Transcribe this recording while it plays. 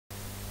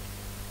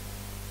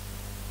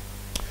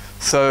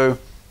So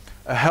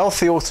a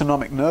healthy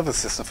autonomic nervous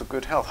system for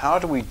good health, how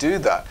do we do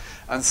that?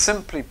 And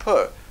simply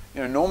put,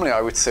 normally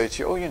I would say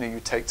to you, oh,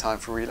 you take time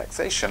for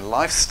relaxation,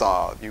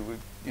 lifestyle, you would,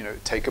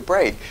 take a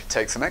break,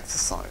 take some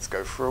exercise,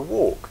 go for a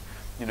walk,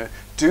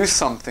 do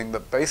something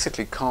that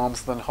basically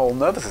calms the whole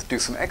nervous system, do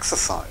some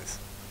exercise.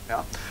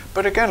 Yeah?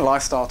 But again,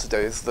 lifestyle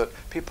today is that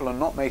people are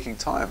not making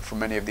time for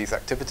many of these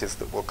activities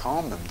that will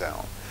calm them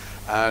down.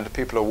 And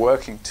people are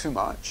working too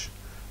much.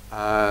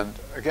 And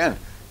again,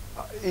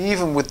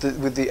 even with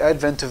the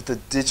advent of the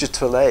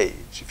digital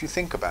age, if you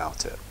think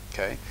about it,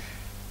 okay,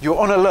 you're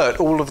on alert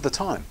all of the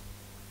time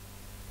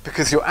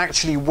because you're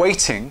actually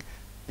waiting,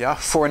 yeah,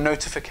 for a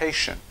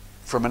notification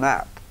from an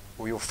app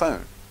or your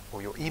phone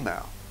or your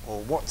email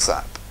or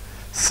WhatsApp.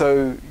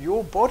 So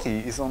your body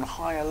is on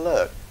high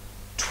alert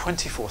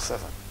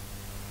 24/7.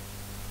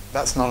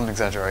 That's not an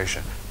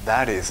exaggeration.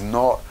 That is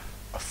not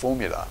a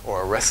formula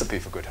or a recipe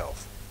for good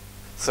health.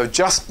 So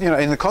just,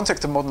 in the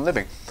context of modern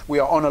living, we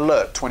are on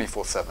alert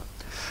 24/7.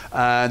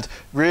 And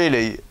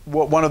really,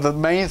 one of the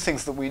main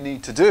things that we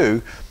need to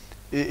do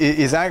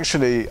is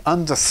actually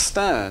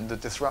understand the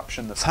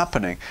disruption that's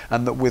happening,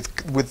 and that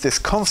with this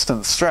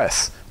constant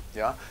stress,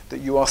 yeah, that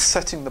you are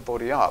setting the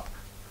body up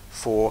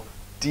for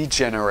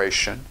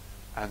degeneration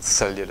and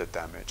cellular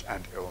damage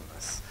and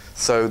illness.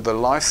 So the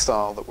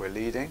lifestyle that we're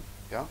leading,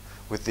 yeah,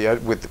 with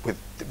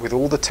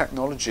all the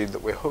technology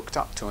that we're hooked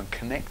up to and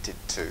connected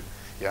to,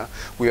 yeah,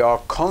 we are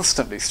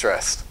constantly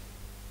stressed,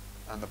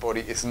 and the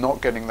body is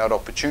not getting that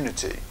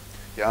opportunity,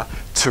 yeah,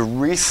 to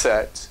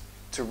reset,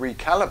 to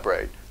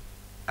recalibrate,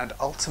 and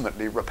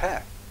ultimately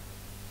repair.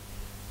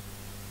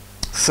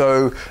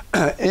 So,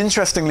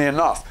 interestingly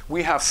enough,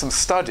 we have some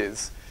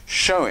studies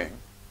showing,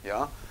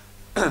 yeah,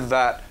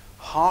 that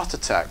heart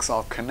attacks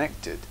are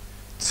connected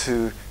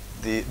to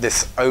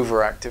this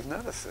overactive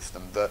nervous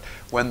system. That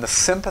when the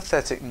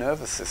sympathetic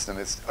nervous system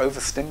is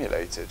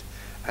overstimulated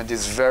and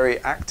is very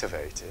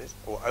activated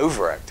or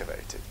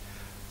overactivated,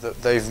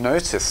 that they've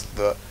noticed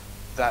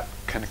that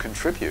can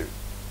contribute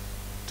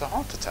to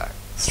heart attack.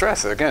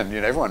 Stress, again,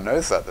 everyone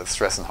knows that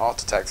stress and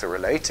heart attacks are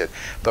related,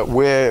 but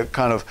we're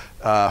kind of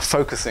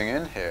focusing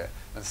in here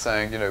and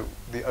saying,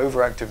 the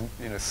overactive,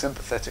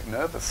 sympathetic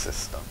nervous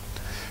system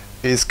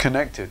is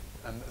connected,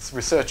 and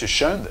research has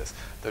shown this,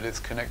 that it's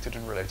connected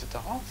and related to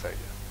heart failure.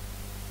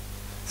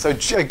 So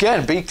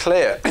again, be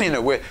clear,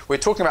 we're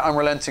talking about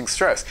unrelenting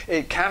stress.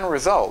 It can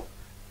result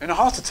in a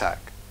heart attack.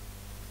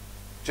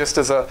 Just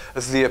as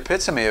the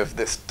epitome of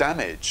this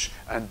damage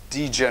and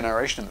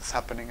degeneration that's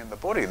happening in the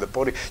body. The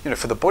body,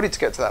 for the body to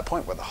get to that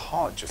point where the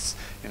heart just,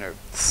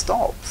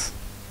 stops.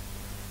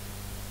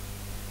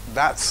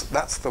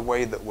 That's the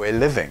way that we're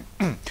living.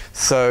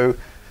 So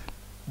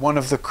one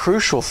of the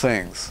crucial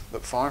things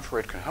that far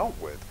infrared can help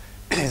with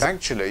is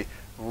actually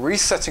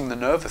resetting the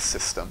nervous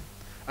system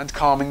and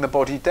calming the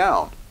body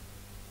down.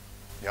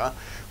 Yeah?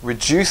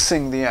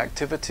 Reducing the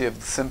activity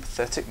of the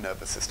sympathetic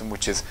nervous system,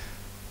 which is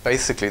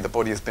basically the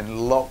body has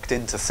been locked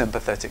into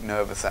sympathetic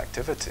nervous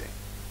activity.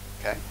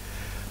 Okay?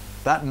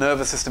 That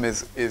nervous system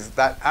is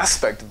that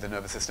aspect of the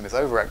nervous system is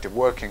overactive,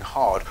 working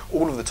hard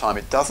all of the time.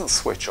 It doesn't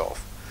switch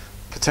off.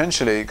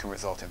 Potentially it can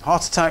result in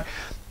heart attack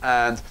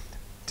and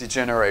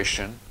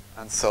degeneration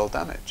and cell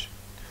damage.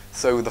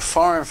 So the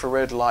far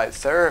infrared light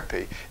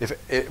therapy,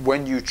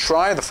 when you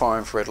try the far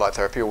infrared light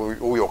therapy,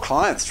 or your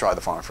clients try the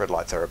far infrared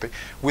light therapy,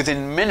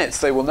 within minutes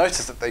they will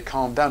notice that they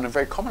calm down, and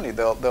very commonly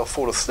they'll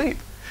fall asleep.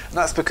 And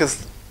that's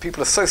because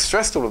people are so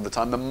stressed all of the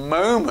time. The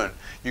moment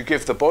you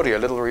give the body a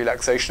little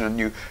relaxation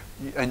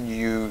and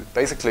you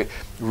basically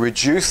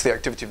reduce the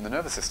activity of the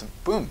nervous system,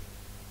 boom,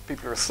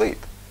 people are asleep.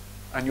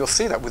 And you'll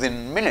see that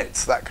within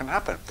minutes that can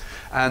happen.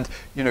 And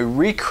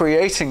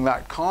recreating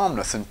that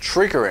calmness and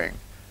triggering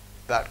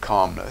that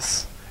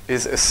calmness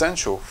is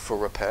essential for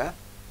repair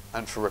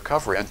and for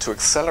recovery, and to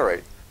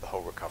accelerate the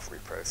whole recovery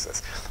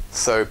process.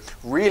 So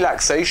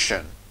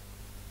relaxation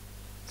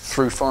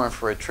through far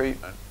infrared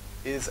treatment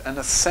is an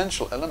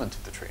essential element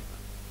of the treatment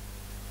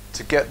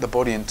to get the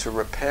body into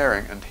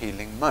repairing and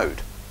healing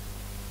mode.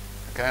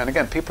 Okay, and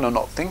again, people are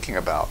not thinking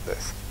about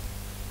this,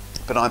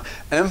 but I'm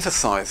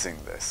emphasizing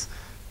this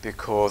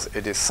because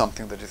it is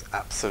something that is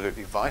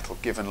absolutely vital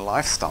given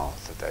lifestyle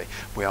today.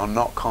 We are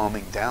not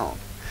calming down.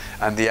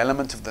 And the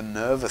element of the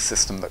nervous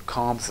system that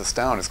calms us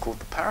down is called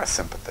the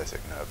parasympathetic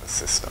nervous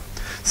system.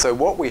 So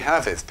what we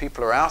have is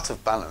people are out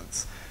of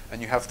balance,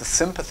 and you have the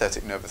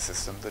sympathetic nervous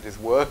system that is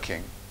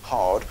working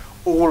hard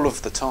all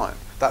of the time.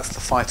 That's the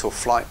fight or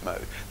flight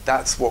mode.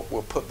 That's what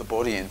will put the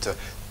body into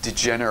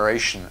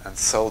degeneration and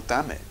cell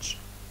damage.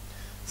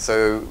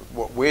 So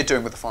what we're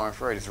doing with the far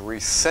infrared is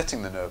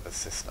resetting the nervous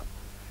system,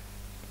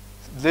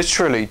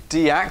 literally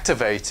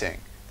deactivating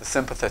the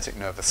sympathetic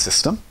nervous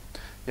system,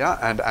 yeah,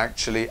 and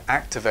actually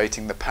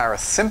activating the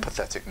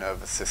parasympathetic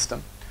nervous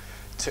system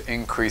to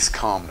increase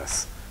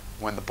calmness.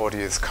 When the body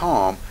is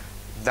calm,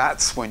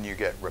 that's when you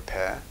get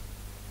repair,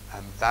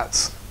 and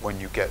that's when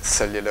you get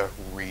cellular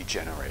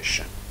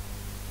regeneration.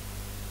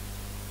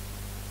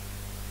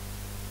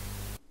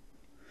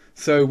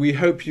 So we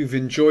hope you've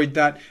enjoyed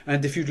that,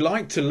 and if you'd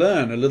like to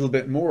learn a little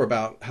bit more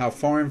about how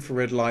far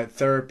infrared light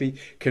therapy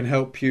can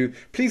help you,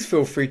 please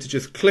feel free to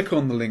just click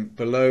on the link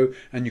below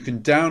and you can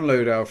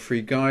download our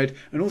free guide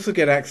and also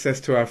get access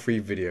to our free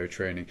video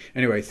training.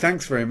 Anyway,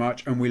 thanks very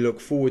much, and we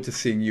look forward to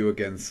seeing you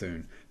again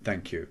soon.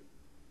 Thank you.